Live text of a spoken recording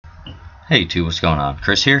Hey YouTube, what's going on?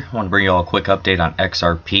 Chris here. I want to bring you all a quick update on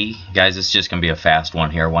XRP. Guys, it's just going to be a fast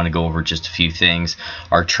one here. I want to go over just a few things.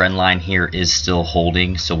 Our trend line here is still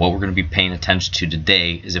holding. So what we're going to be paying attention to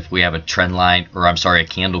today is if we have a trend line, or I'm sorry, a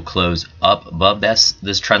candle close up above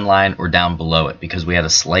this trend line or down below it, because we had a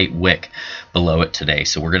slight wick below it today.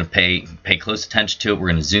 So we're going to pay close attention to it. We're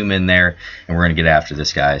going to zoom in there and we're going to get after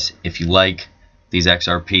this, guys. If you like these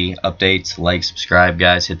XRP updates, like, subscribe,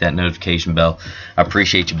 guys, hit that notification bell. I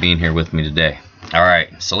appreciate you being here with me today.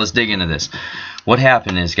 Alright, so let's dig into this. What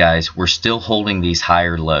happened is, guys, we're still holding these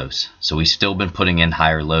higher lows. So we've still been putting in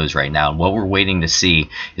higher lows right now. And what we're waiting to see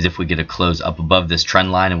is if we get a close up above this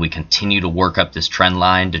trend line and we continue to work up this trend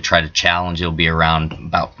line to try to challenge. It'll be around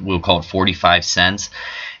about, we'll call it 45 cents.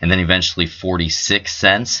 And then eventually 46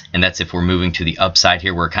 cents. And that's if we're moving to the upside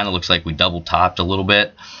here, where it kind of looks like we double topped a little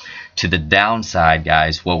bit. To the downside,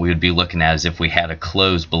 guys, what we would be looking at is if we had a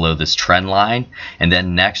close below this trend line, and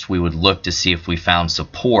then next we would look to see if we found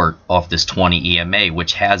support off this 20 EMA,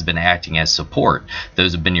 which has been acting as support.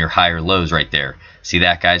 Those have been your higher lows right there. See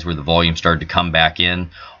that, guys, where the volume started to come back in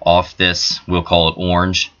off this, we'll call it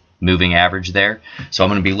orange moving average there. So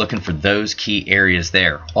I'm going to be looking for those key areas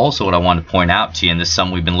there. Also, what I want to point out to you, and this is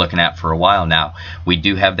something we've been looking at for a while now, we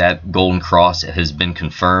do have that golden cross. It has been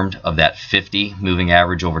confirmed of that 50 moving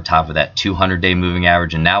average over top of that 200-day moving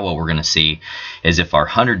average. And now what we're going to see is if our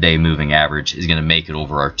 100-day moving average is going to make it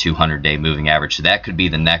over our 200-day moving average. So that could be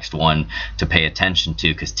the next one to pay attention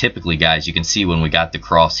to, because typically, guys, you can see when we got the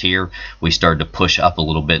cross here, we started to push up a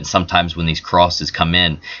little bit. And sometimes when these crosses come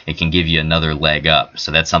in, it can give you another leg up.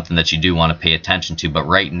 So that's something that you do want to pay attention to. But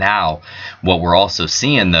right now, what we're also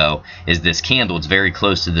seeing, though, is this candle. It's very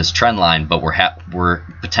close to this trend line, but we're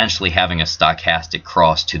potentially having a stochastic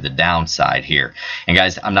cross to the downside here. And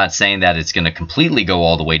guys, I'm not saying that it's going to completely go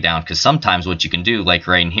all the way down, because sometimes what you can do, like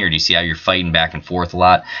right in here, do you see how you're fighting back and forth a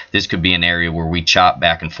lot? This could be an area where we chop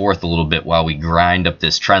back and forth a little bit while we grind up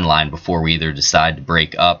this trend line before we either decide to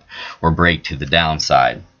break up or break to the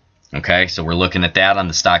downside. Okay, so we're looking at that on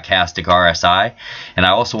the stochastic RSI. And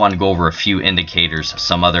I also want to go over a few indicators,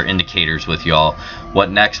 some other indicators with y'all. What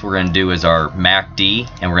next we're going to do is our MACD,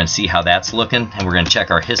 and we're going to see how that's looking, and we're going to check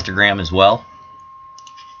our histogram as well.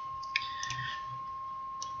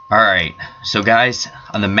 Alright, so guys,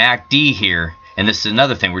 on the MACD here, and this is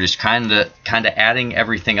another thing, we're just kind of adding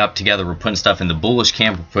everything up together. We're putting stuff in the bullish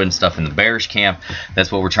camp, we're putting stuff in the bearish camp. That's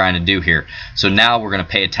what we're trying to do here. So now we're going to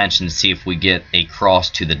pay attention to see if we get a cross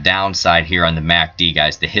to the downside here on the MACD,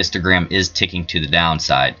 guys. The histogram is ticking to the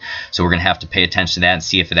downside. So we're going to have to pay attention to that and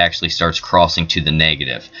see if it actually starts crossing to the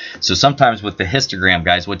negative. So sometimes with the histogram,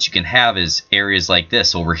 guys, what you can have is areas like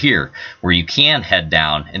this over here, where you can head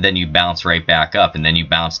down and then you bounce right back up, and then you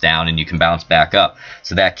bounce down and you can bounce back up.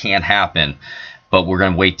 So that can happen. But we're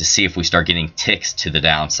going to wait to see if we start getting ticks to the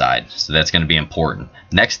downside. So that's going to be important.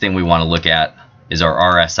 Next thing we want to look at is our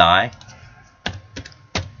RSI.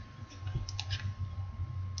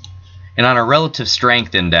 And on our relative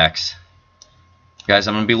strength index, guys,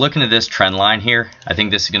 I'm going to be looking at this trend line here. I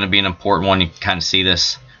think this is going to be an important one. You can kind of see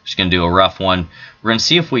this. I'm just going to do a rough one. We're going to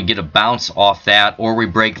see if we get a bounce off that or we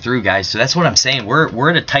break through, guys. So that's what I'm saying. We're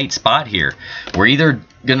at a tight spot here. We're either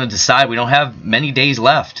going to decide, we don't have many days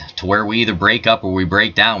left to where we either break up or we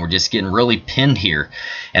break down. We're just getting really pinned here.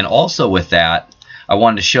 And also with that, I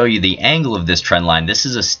wanted to show you the angle of this trend line. This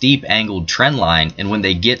is a steep angled trend line, and when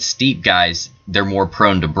they get steep, guys, they're more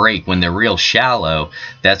prone to break. When they're real shallow,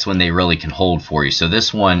 that's when they really can hold for you. So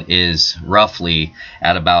this one is roughly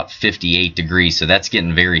at about 58 degrees, so that's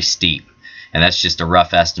getting very steep. And that's just a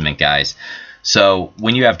rough estimate, guys. So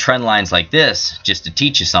when you have trend lines like this, just to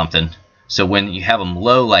teach you something, so when you have them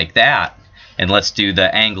low like that, and let's do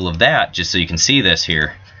the angle of that just so you can see this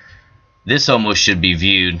here, this almost should be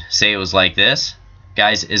viewed, say it was like this,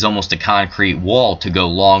 guys, is almost a concrete wall to go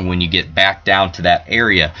long when you get back down to that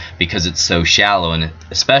area, because it's so shallow. And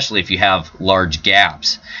especially if you have large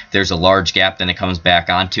gaps, if there's a large gap then it comes back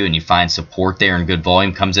onto and you find support there and good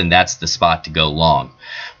volume comes in, that's the spot to go long.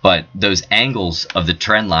 But those angles of the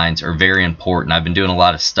trend lines are very important. I've been doing a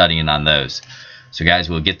lot of studying on those. So guys,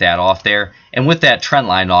 we'll get that off there. And with that trend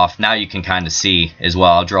line off, now you can kind of see as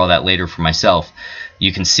well, I'll draw that later for myself,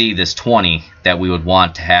 you can see this 20 that we would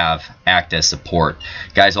want to have act as support.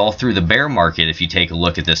 Guys, all through the bear market, if you take a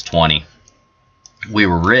look at this 20, we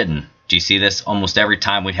were ridden. Do you see this? Almost every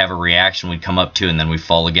time we'd have a reaction, we'd come up to and then we'd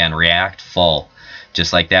fall again, react, fall.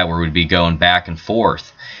 Just like that, where we'd be going back and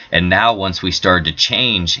forth. And now once we started to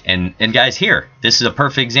change, and guys, here, this is a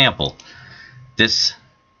perfect example. This,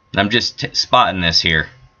 I'm just spotting this here.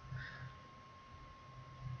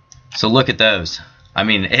 So look at those. I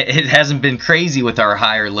mean, it hasn't been crazy with our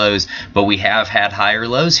higher lows, but we have had higher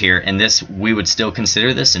lows here, and this, we would still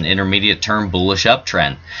consider this an intermediate term bullish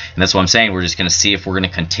uptrend. And that's what I'm saying. We're just going to see if we're going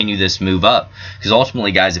to continue this move up, because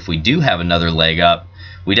ultimately, guys, if we do have another leg up,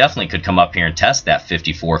 we definitely could come up here and test that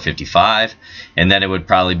 54.55, and then it would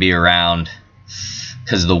probably be around,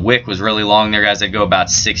 because the wick was really long there, guys, I'd go about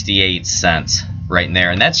 68 cents right in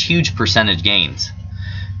there, and that's huge percentage gains.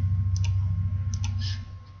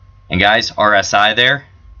 And guys, RSI there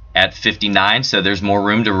at 59, so there's more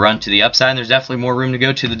room to run to the upside, and there's definitely more room to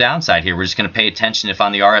go to the downside here. We're just going to pay attention if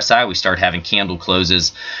on the RSI we start having candle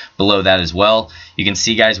closes below that as well. You can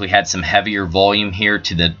see, guys, we had some heavier volume here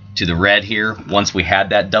to the red here once we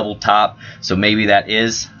had that double top, so maybe that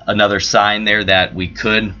is another sign there that we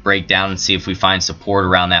could break down and see if we find support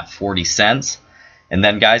around that 40 cents. And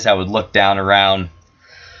then, guys, I would look down around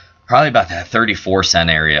probably about that 34 cent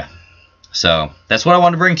area. So that's what I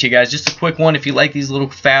want to bring to you guys. Just a quick one. If you like these little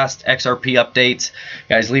fast XRP updates,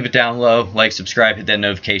 guys, leave it down low. Like, subscribe, hit that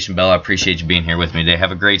notification bell. I appreciate you being here with me today.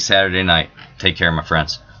 Have a great Saturday night. Take care, my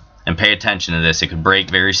friends. And pay attention to this. It could break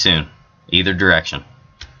very soon. Either direction.